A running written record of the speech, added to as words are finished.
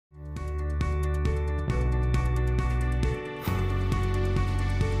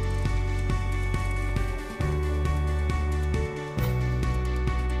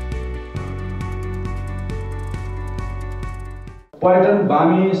पर्यटन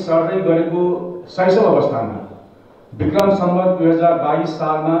बामी सर्दै गरेको 60औं अवस्थामा विक्रम सम्वत 2022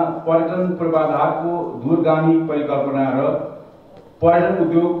 सालमा पर्यटन पूर्वाधारको दूरगामी परिकल्पना र पर्यटन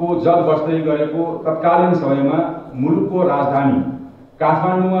उद्योगको जग बस्दै गरेको तत्कालीन समयमा मुलुकको राजधानी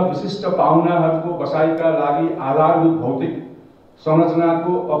काठमाडौँमा विशिष्ट पाहुनाहरूको बसाइका लागि आधारभूत भौतिक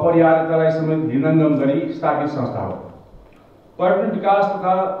संरचनाको अपरिहार्यतालाई समेत हृदयंगम गरी स्थापित संस्था हो। पर्यटन विकास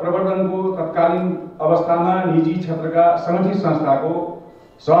तथा प्रवर्धनको तत्कालीन अवस्थामा निजी क्षेत्रका संगठित संस्थाको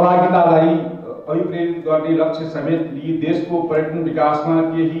सहभागितालाई अभिप्रेरित गर्ने लक्ष्य समेत लिई देशको पर्यटन विकासमा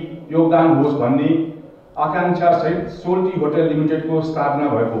केही योगदान होस् भन्ने आकांक्षा सहित सोल्टी होटल लिमिटेडको स्थापना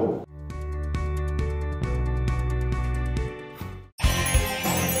भएको हो।